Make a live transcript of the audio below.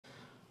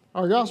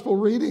Our gospel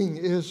reading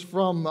is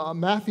from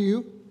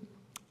Matthew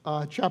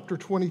chapter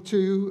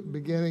 22,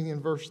 beginning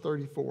in verse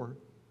 34.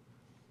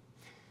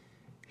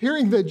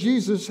 Hearing that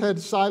Jesus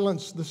had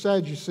silenced the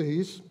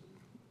Sadducees,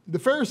 the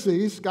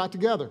Pharisees got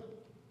together.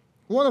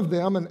 One of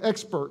them, an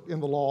expert in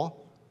the law,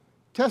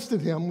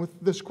 tested him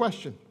with this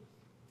question: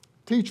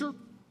 "Teacher,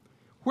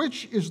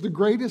 which is the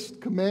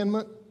greatest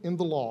commandment in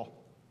the law?"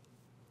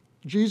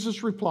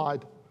 Jesus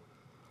replied,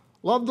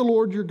 "Love the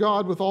Lord your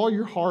God with all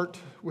your heart,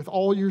 with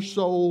all your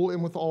soul,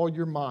 and with all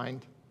your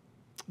mind.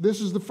 This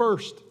is the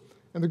first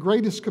and the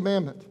greatest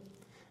commandment.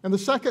 And the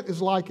second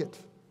is like it: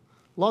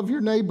 love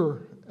your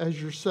neighbor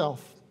as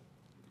yourself.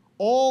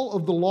 All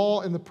of the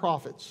law and the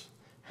prophets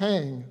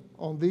hang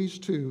on these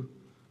two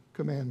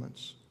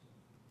commandments."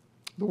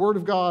 The word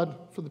of God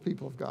for the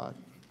people of God.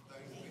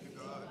 Thanks be to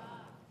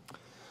God.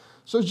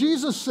 So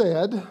Jesus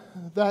said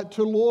that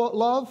to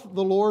love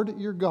the Lord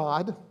your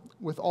God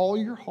with all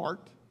your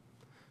heart,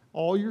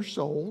 all your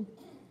soul,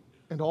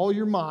 and all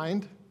your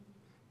mind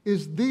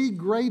is the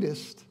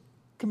greatest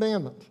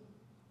commandment.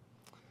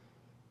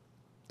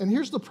 And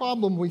here's the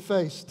problem we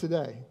face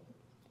today.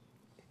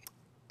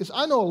 Is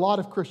I know a lot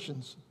of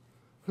Christians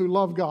who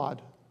love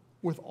God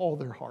with all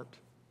their heart.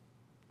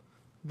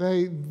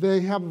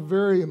 They have a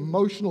very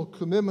emotional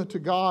commitment to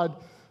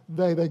God.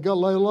 They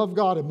love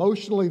God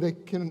emotionally. They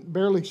can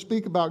barely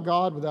speak about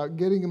God without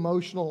getting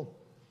emotional.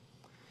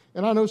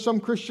 And I know some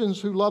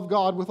Christians who love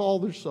God with all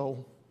their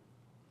soul.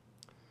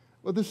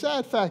 But the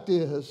sad fact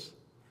is,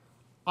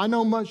 I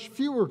know much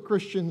fewer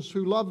Christians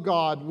who love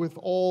God with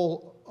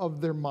all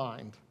of their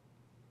mind.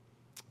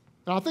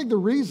 And I think the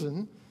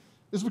reason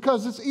is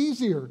because it's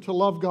easier to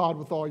love God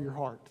with all your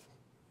heart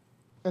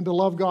and to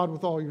love God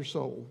with all your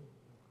soul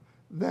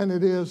than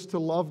it is to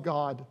love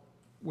God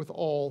with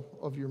all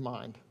of your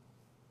mind.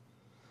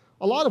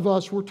 A lot of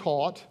us were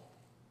taught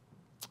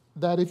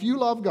that if you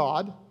love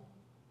God,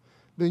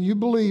 then you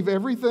believe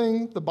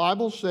everything the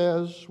Bible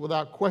says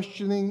without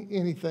questioning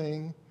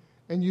anything,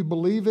 and you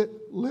believe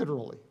it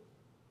literally.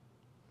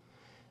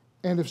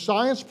 And if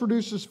science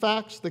produces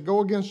facts that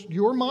go against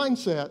your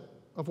mindset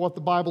of what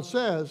the Bible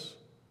says,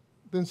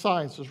 then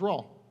science is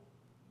wrong.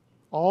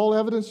 All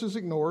evidence is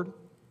ignored.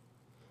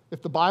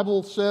 If the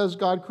Bible says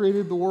God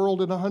created the world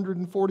in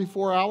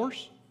 144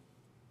 hours,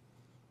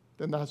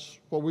 then that's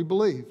what we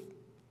believe.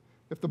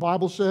 If the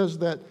Bible says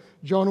that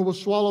Jonah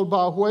was swallowed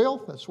by a whale,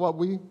 that's what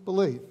we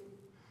believe.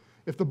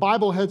 If the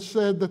Bible had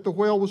said that the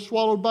whale was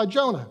swallowed by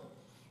Jonah,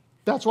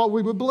 that's what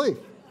we would believe.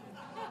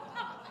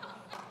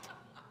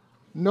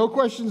 No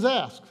questions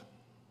asked.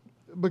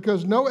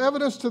 Because no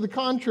evidence to the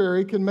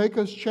contrary can make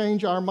us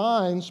change our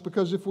minds,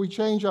 because if we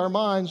change our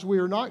minds, we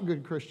are not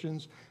good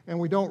Christians and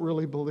we don't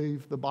really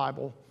believe the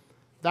Bible.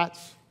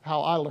 That's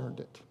how I learned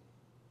it.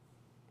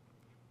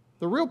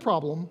 The real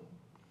problem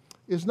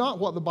is not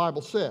what the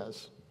Bible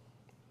says,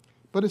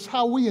 but it's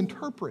how we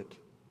interpret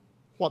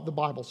what the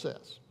Bible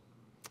says.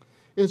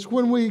 It's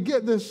when we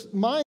get this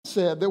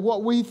mindset that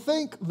what we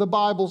think the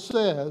Bible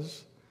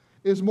says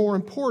is more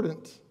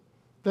important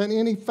than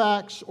any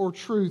facts or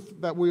truth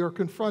that we are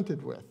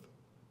confronted with.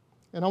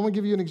 And I want to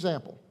give you an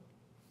example.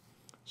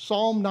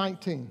 Psalm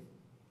 19.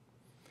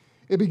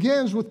 It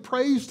begins with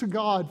praise to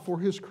God for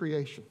His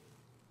creation,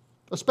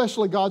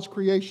 especially God's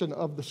creation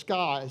of the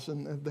skies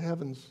and the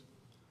heavens.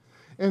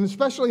 And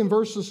especially in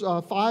verses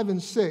 5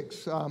 and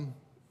 6,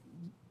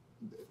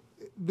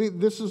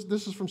 this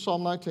is from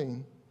Psalm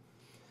 19.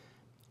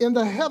 In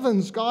the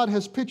heavens, God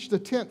has pitched a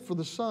tent for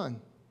the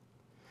sun.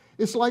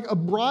 It's like a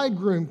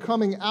bridegroom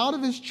coming out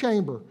of his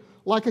chamber,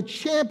 like a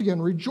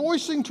champion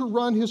rejoicing to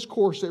run his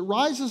course. It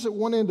rises at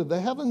one end of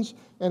the heavens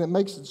and it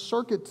makes its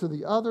circuit to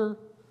the other.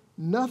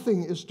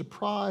 Nothing is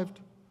deprived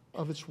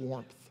of its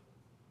warmth.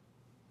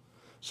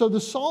 So the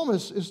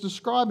psalmist is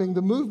describing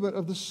the movement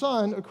of the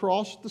sun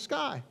across the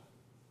sky.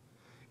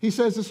 He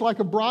says it's like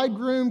a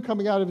bridegroom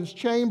coming out of his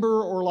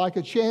chamber, or like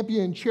a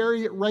champion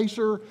chariot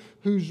racer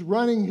who's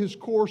running his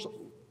course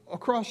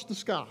across the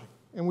sky,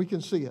 and we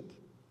can see it.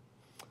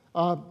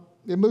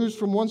 It moves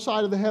from one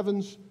side of the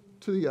heavens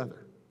to the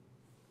other.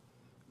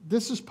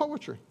 This is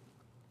poetry.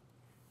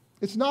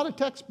 It's not a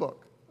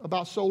textbook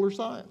about solar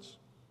science.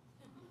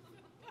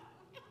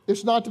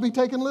 It's not to be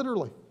taken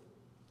literally.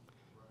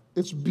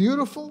 It's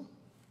beautiful.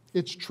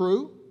 It's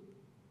true.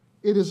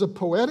 It is a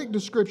poetic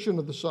description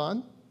of the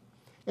sun.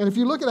 And if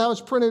you look at how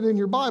it's printed in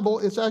your Bible,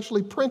 it's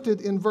actually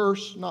printed in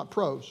verse, not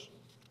prose.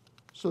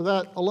 So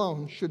that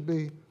alone should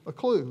be a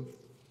clue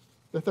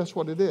that that's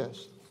what it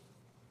is.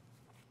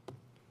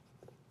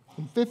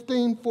 In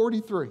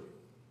 1543,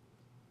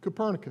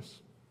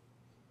 Copernicus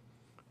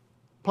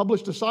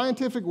published a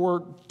scientific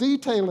work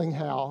detailing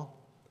how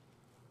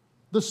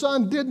the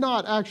sun did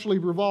not actually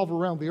revolve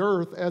around the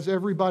earth as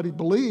everybody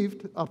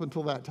believed up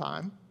until that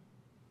time,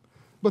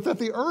 but that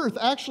the earth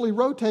actually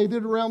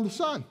rotated around the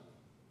sun.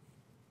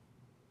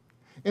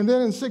 And then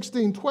in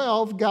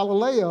 1612,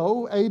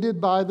 Galileo, aided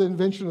by the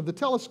invention of the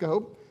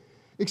telescope,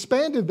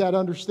 expanded that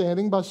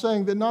understanding by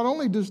saying that not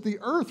only does the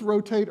earth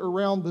rotate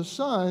around the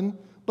sun,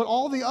 but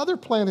all the other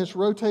planets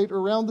rotate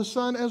around the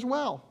sun as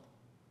well.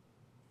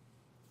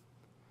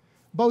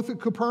 Both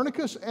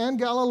Copernicus and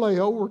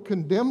Galileo were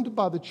condemned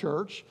by the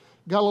church.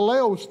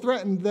 Galileo was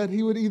threatened that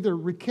he would either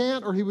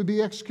recant or he would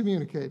be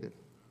excommunicated.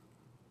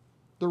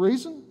 The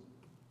reason?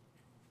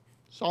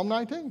 Psalm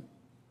 19.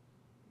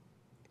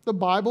 The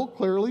Bible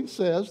clearly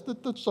says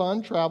that the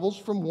sun travels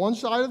from one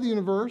side of the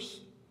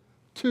universe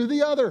to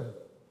the other.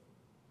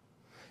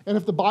 And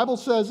if the Bible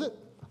says it,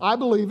 I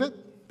believe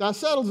it, that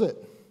settles it.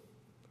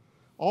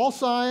 All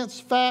science,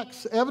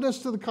 facts, evidence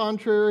to the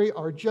contrary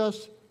are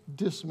just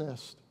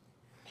dismissed.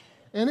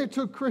 And it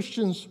took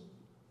Christians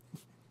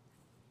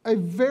a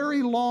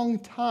very long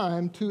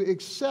time to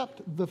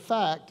accept the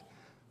fact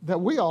that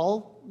we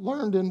all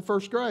learned in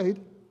first grade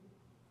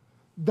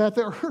that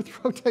the earth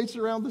rotates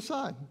around the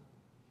sun.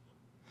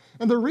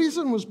 And the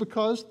reason was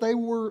because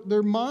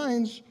their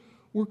minds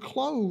were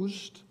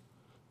closed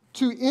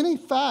to any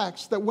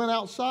facts that went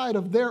outside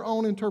of their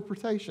own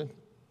interpretation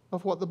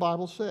of what the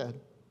Bible said.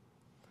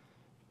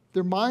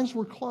 Their minds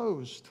were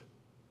closed,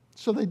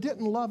 so they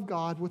didn't love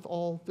God with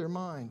all their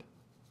mind.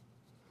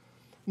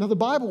 Now, the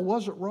Bible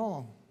wasn't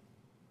wrong.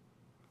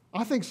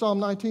 I think Psalm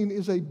 19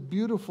 is a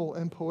beautiful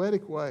and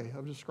poetic way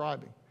of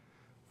describing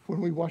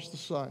when we watch the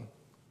sun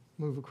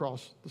move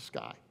across the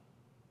sky.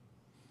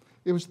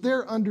 It was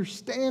their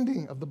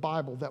understanding of the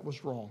Bible that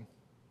was wrong.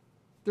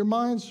 Their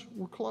minds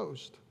were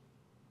closed.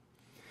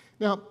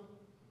 Now,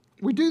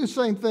 we do the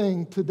same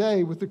thing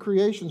today with the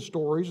creation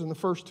stories in the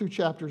first 2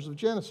 chapters of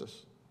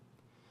Genesis.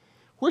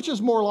 Which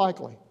is more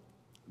likely?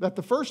 That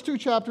the first 2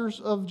 chapters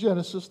of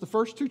Genesis, the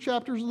first 2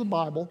 chapters of the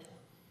Bible,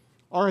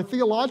 are a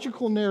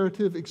theological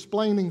narrative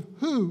explaining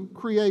who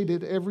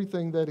created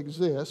everything that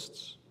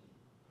exists,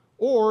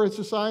 or it's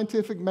a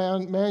scientific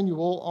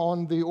manual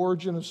on the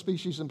origin of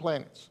species and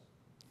planets.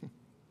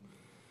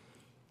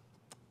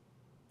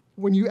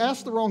 When you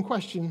ask the wrong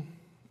question,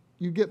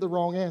 you get the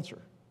wrong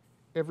answer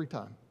every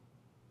time.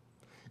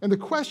 And the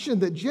question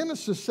that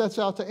Genesis sets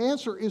out to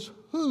answer is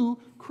who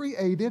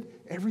created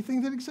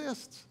everything that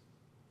exists?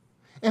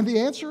 And the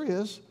answer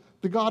is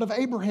the God of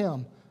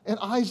Abraham and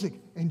Isaac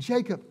and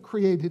Jacob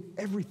created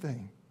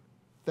everything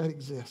that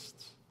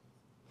exists.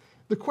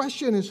 The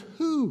question is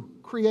who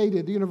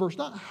created the universe,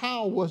 not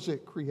how was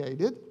it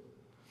created.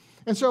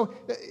 And so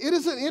it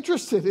isn't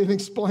interested in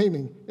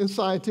explaining in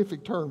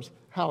scientific terms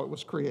how it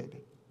was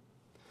created.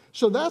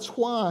 So that's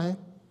why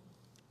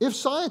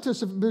if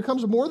it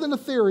becomes more than a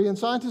theory and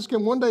scientists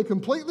can one day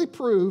completely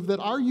prove that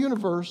our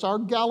universe, our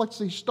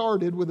galaxy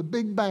started with a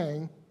big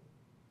bang,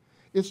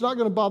 it's not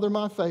going to bother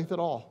my faith at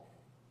all.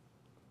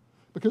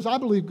 Because I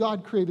believe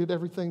God created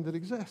everything that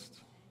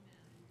exists.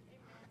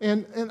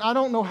 And I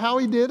don't know how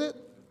he did it,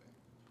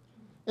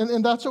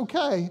 and that's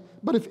okay.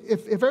 But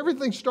if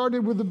everything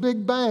started with a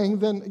big bang,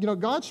 then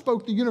God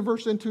spoke the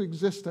universe into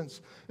existence.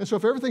 And so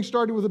if everything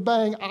started with a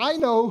bang, I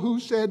know who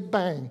said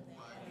bang.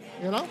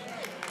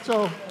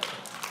 So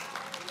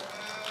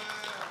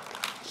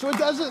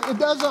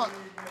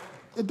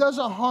it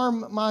doesn't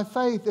harm my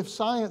faith if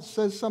science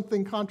says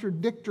something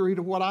contradictory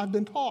to what I've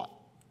been taught.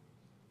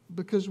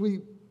 Because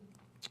we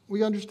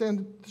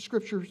understand the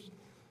scriptures.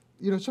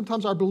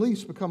 Sometimes our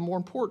beliefs become more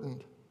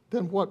important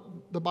than what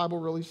the Bible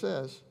really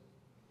says.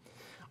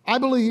 I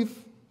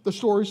believe the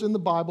stories in the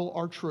Bible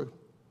are true.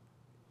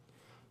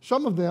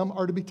 Some of them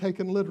are to be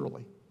taken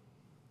literally.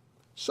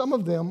 Some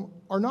of them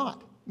are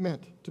not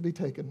meant to be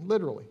taken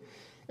literally.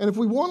 And if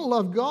we want to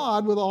love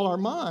God with all our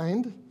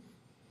mind,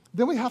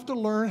 then we have to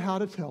learn how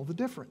to tell the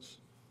difference.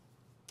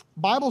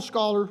 Bible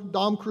scholar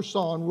Dom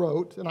Crossan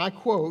wrote, and I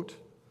quote,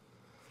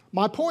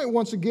 "My point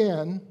once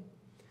again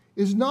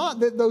is not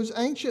that those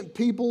ancient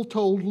people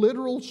told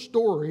literal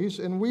stories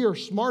and we are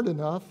smart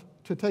enough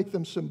to take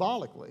them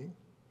symbolically,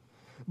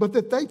 but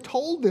that they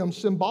told them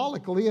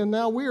symbolically and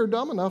now we are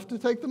dumb enough to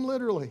take them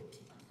literally."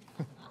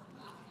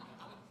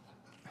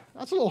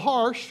 That's a little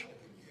harsh,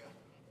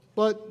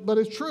 but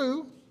it's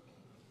true.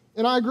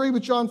 And I agree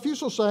with John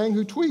Fugelsang,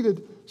 who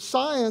tweeted,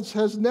 "Science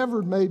has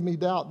never made me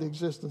doubt the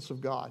existence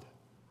of God,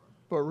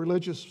 but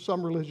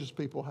some religious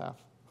people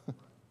have."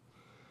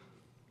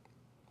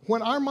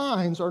 When our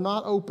minds are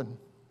not open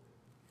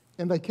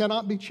and they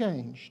cannot be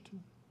changed,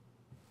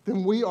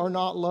 then we are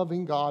not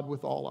loving God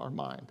with all our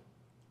mind.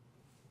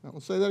 Now,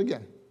 let's say that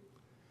again.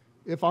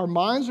 If our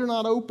minds are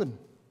not open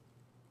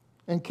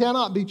and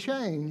cannot be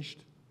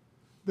changed,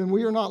 then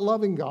we are not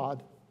loving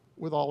God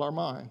with all our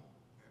mind.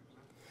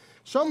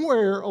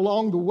 Somewhere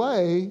along the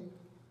way,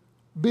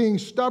 being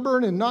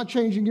stubborn and not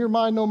changing your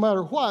mind no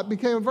matter what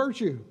became a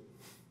virtue.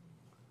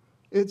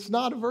 It's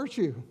not a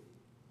virtue.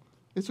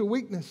 It's a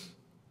weakness.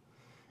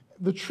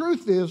 The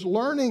truth is,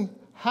 learning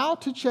how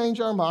to change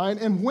our mind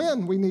and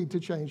when we need to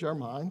change our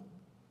mind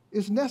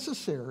is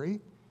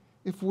necessary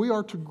if we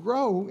are to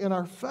grow in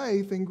our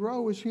faith and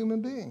grow as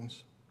human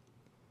beings.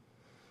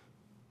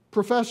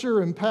 Professor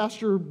and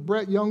pastor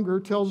Brett Younger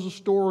tells a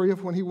story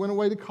of when he went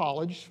away to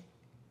college.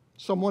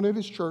 Someone at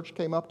his church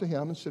came up to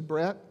him and said,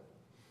 "Brett,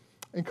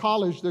 in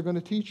college they're going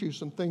to teach you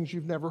some things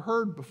you've never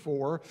heard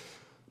before.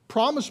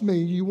 Promise me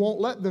you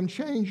won't let them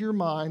change your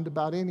mind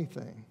about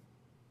anything."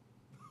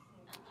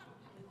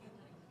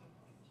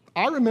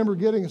 I remember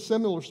getting a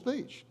similar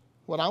speech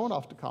when I went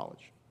off to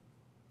college.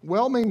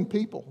 Well-meaning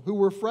people who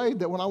were afraid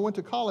that when I went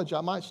to college,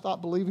 I might stop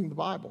believing the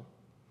Bible,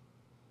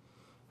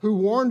 who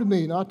warned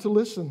me not to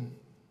listen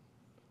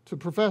to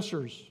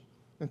professors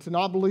and to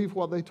not believe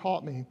what they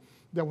taught me,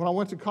 that when I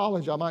went to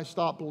college, I might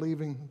stop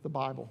believing the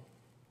Bible.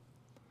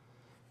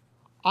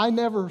 I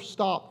never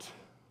stopped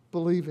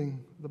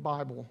believing the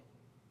Bible,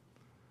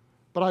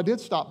 but I did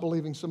stop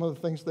believing some of the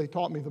things they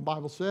taught me the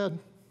Bible said.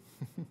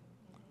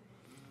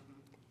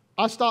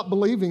 I stopped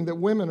believing that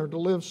women are to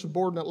live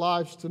subordinate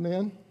lives to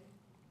men.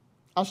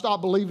 I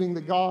stopped believing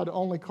that God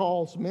only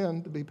calls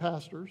men to be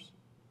pastors.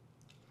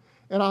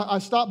 And I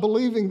stopped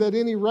believing that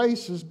any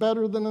race is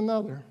better than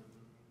another.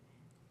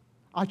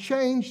 I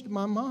changed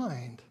my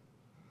mind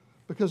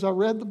because I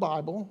read the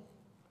Bible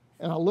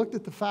and I looked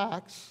at the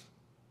facts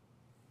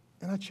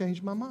and I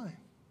changed my mind.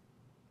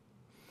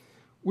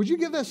 Would you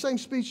give that same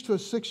speech to a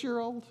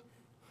 6-year-old?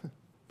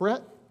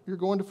 Brett, you're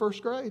going to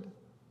first grade.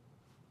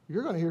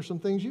 You're going to hear some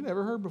things you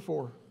never heard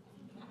before.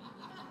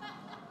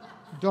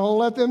 Don't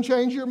let them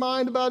change your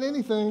mind about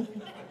anything.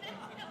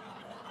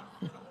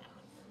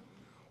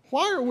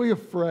 Why are we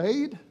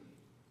afraid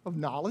of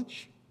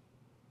knowledge?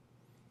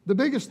 The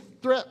biggest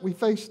threat we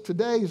face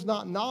today is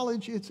not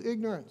knowledge, it's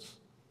ignorance.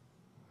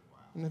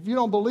 And if you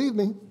don't believe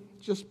me,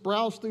 just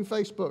browse through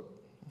Facebook.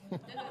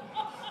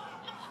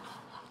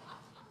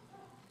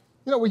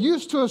 We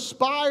used to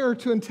aspire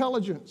to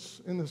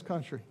intelligence in this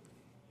country.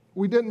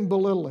 We didn't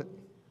belittle it.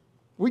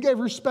 We gave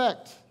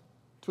respect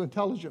to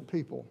intelligent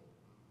people.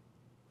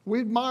 We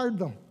admired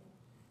them.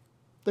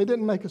 They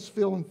didn't make us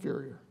feel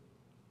inferior.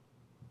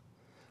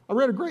 I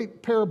read a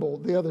great parable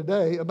the other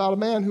day about a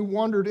man who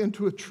wandered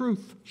into a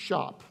truth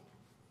shop.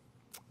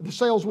 The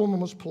saleswoman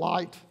was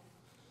polite.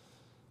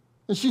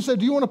 And she said,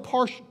 do you want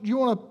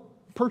to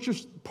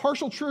purchase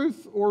partial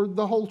truth or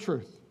the whole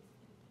truth?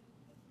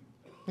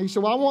 And he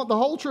said, well, I want the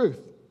whole truth.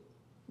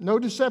 No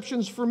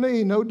deceptions for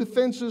me, no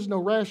defenses,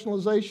 no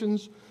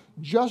rationalizations,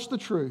 just the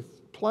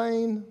truth,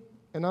 plain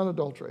and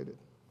unadulterated.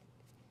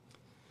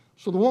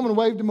 So the woman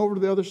waved him over to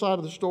the other side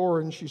of the store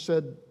and she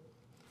said,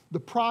 the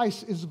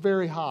price is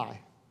very high.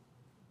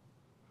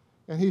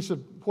 And he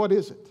said, what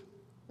is it?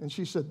 And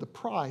she said, the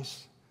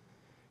price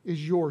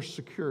is your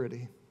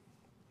security.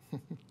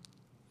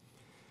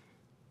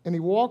 And he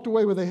walked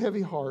away with a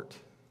heavy heart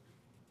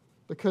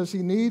because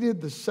he needed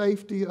the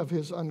safety of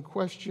his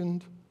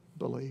unquestioned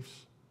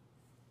beliefs.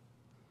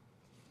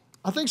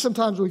 I think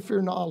sometimes we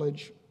fear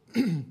knowledge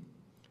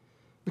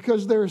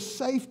because there is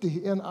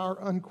safety in our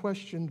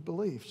unquestioned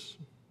beliefs.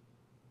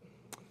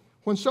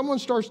 When someone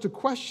starts to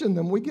question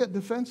them, we get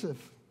defensive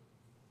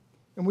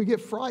and we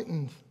get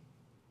frightened.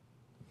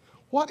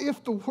 What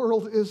if the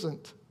world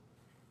isn't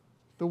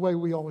the way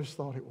we always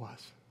thought it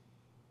was?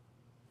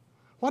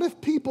 What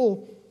if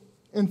people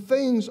and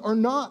things are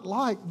not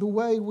like the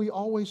way we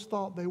always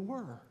thought they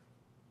were?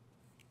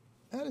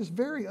 That is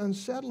very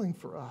unsettling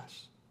for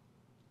us.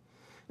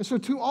 And so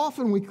too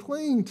often we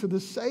cling to the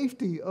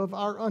safety of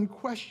our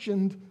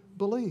unquestioned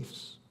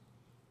beliefs.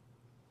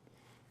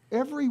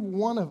 Every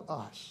one of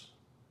us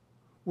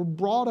were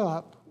brought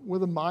up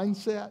with a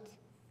mindset,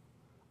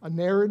 a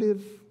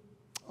narrative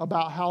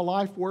about how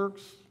life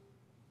works,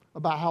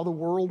 about how the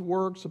world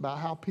works, about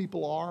how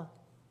people are.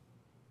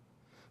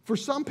 For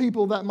some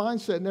people, that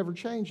mindset never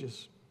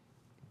changes.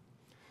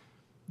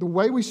 The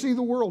way we see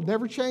the world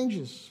never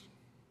changes,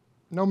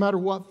 no matter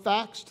what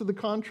facts to the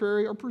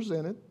contrary are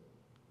presented.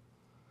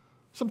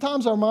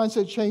 Sometimes our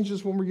mindset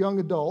changes when we're young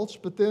adults,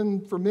 but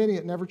then for many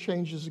it never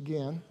changes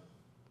again.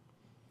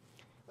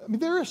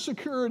 There is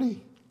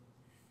security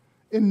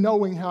in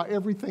knowing how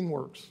everything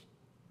works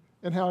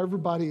and how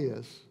everybody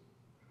is.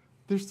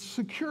 There's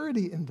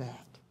security in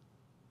that.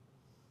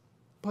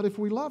 But if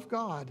we love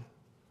God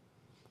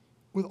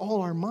with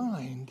all our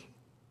mind,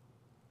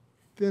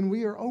 then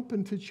we are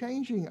open to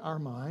changing our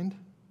mind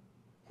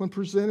when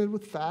presented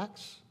with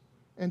facts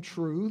and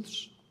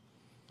truths,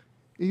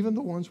 even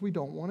the ones we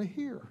don't want to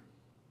hear.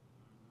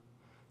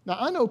 Now,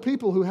 I know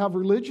people who have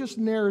religious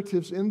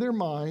narratives in their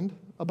mind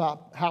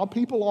about how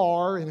people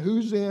are and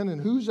who's in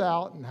and who's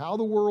out and how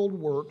the world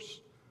works,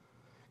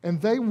 and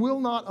they will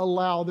not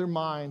allow their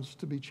minds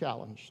to be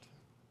challenged.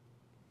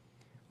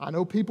 I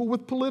know people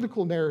with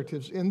political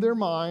narratives in their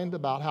mind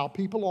about how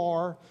people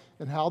are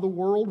and how the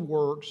world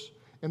works,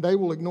 and they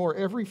will ignore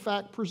every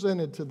fact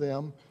presented to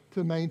them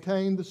to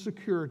maintain the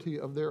security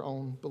of their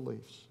own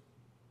beliefs.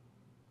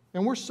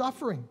 And we're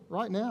suffering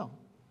right now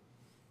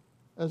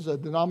as a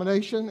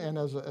denomination and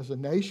as a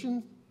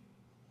nation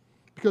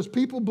because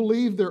people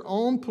believe their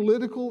own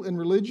political and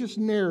religious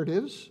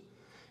narratives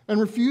and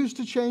refuse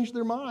to change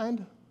their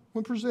mind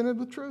when presented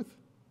with truth.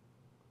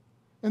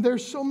 And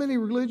there's so many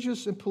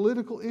religious and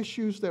political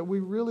issues that we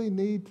really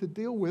need to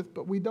deal with,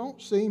 but we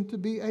don't seem to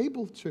be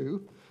able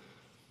to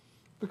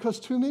because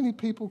too many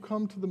people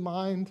come to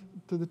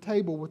the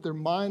table with their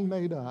mind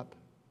made up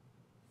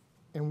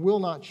and will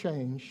not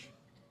change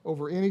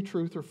over any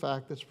truth or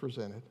fact that's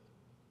presented.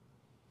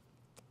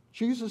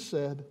 Jesus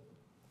said,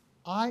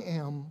 I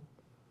am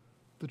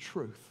the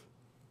truth.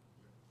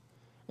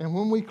 And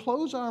when we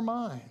close our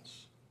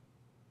minds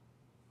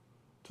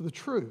to the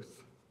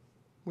truth,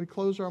 we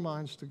close our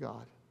minds to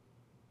God.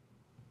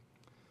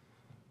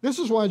 This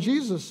is why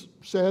Jesus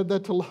said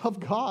that to love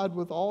God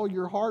with all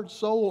your heart,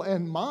 soul,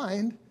 and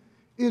mind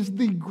is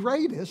the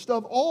greatest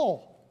of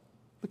all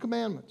the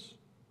commandments.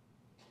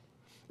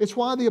 It's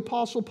why the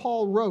Apostle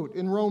Paul wrote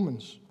in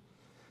Romans,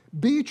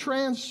 "Be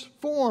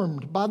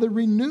transformed by the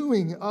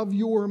renewing of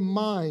your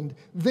mind.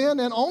 Then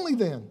and only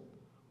then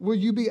will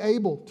you be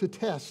able to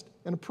test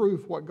and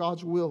approve what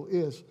God's will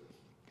is,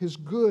 His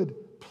good,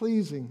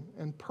 pleasing,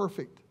 and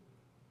perfect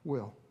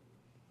will."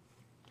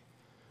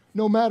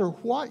 No matter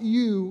what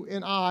you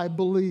and I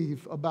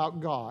believe about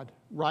God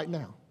right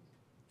now,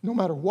 no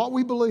matter what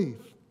we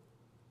believe,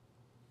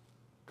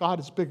 God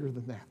is bigger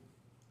than that.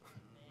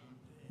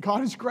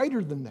 God is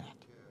greater than that.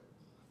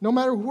 No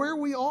matter where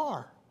we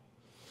are.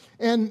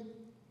 And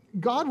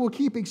God will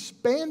keep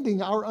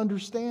expanding our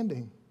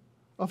understanding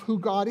of who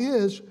God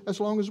is as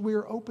long as we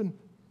are open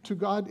to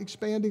God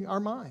expanding our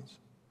minds.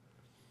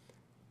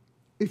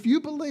 If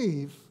you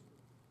believe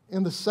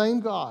in the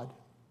same God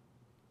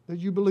that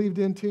you believed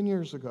in 10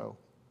 years ago,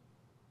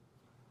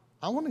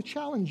 I want to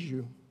challenge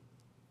you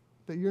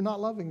that you're not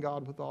loving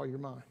God with all your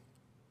mind.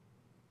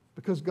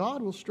 Because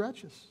God will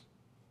stretch us.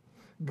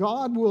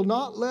 God will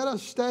not let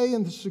us stay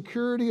in the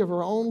security of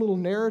our own little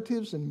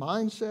narratives and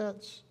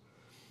mindsets.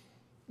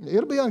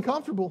 It'll be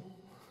uncomfortable,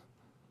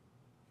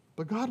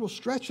 but God will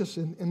stretch us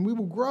and we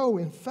will grow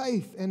in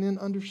faith and in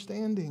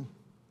understanding.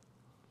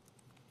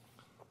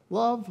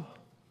 Love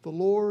the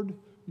Lord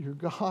your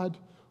God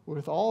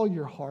with all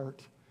your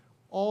heart,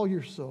 all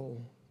your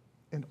soul,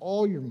 and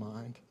all your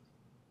mind.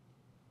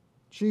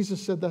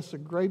 Jesus said that's the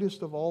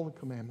greatest of all the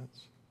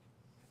commandments.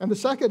 And the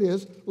second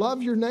is,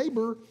 love your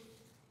neighbor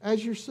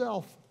as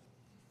yourself.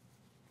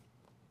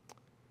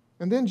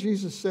 And then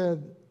Jesus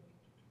said,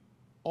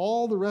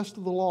 all the rest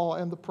of the law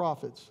and the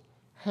prophets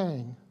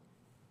hang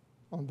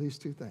on these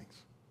two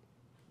things.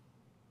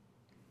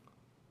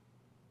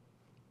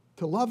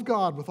 To love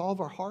God with all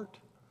of our heart,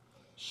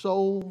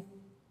 soul,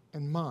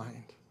 and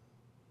mind.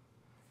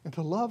 And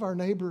to love our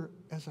neighbor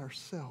as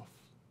ourself.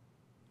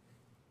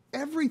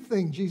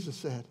 Everything, Jesus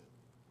said,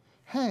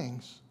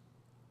 hangs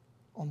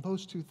on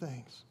those two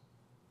things.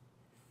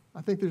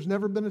 I think there's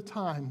never been a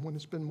time when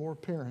it's been more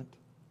apparent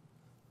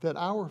that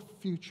our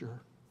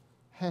future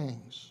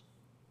hangs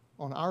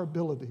on our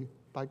ability,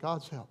 by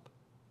God's help,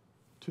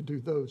 to do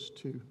those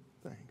two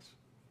things.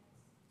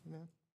 Amen.